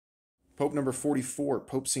Pope number 44,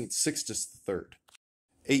 Pope St. Sixtus III.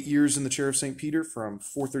 8 years in the chair of St. Peter from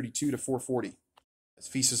 432 to 440. His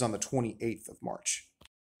feast is on the 28th of March.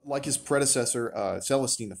 Like his predecessor,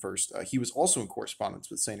 Celestine I, he was also in correspondence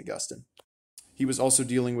with St. Augustine. He was also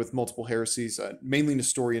dealing with multiple heresies, mainly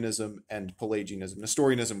Nestorianism and Pelagianism.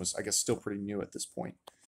 Nestorianism was, I guess, still pretty new at this point.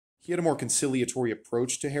 He had a more conciliatory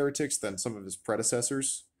approach to heretics than some of his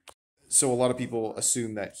predecessors, so a lot of people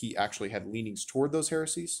assume that he actually had leanings toward those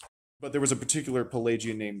heresies. But there was a particular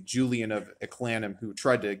Pelagian named Julian of Eclanum who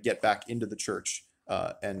tried to get back into the church,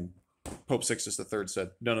 and Pope Sixtus III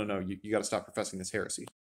said, no, no, no, you got to stop professing this heresy.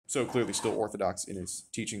 So clearly still orthodox in his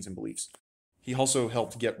teachings and beliefs. He also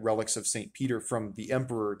helped get relics of St. Peter from the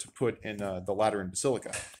emperor to put in the Lateran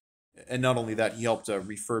Basilica. And not only that, he helped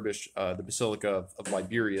refurbish the Basilica of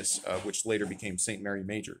Liberius, which later became St. Mary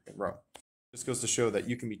Major in Rome. This goes to show that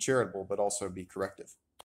you can be charitable, but also be corrective.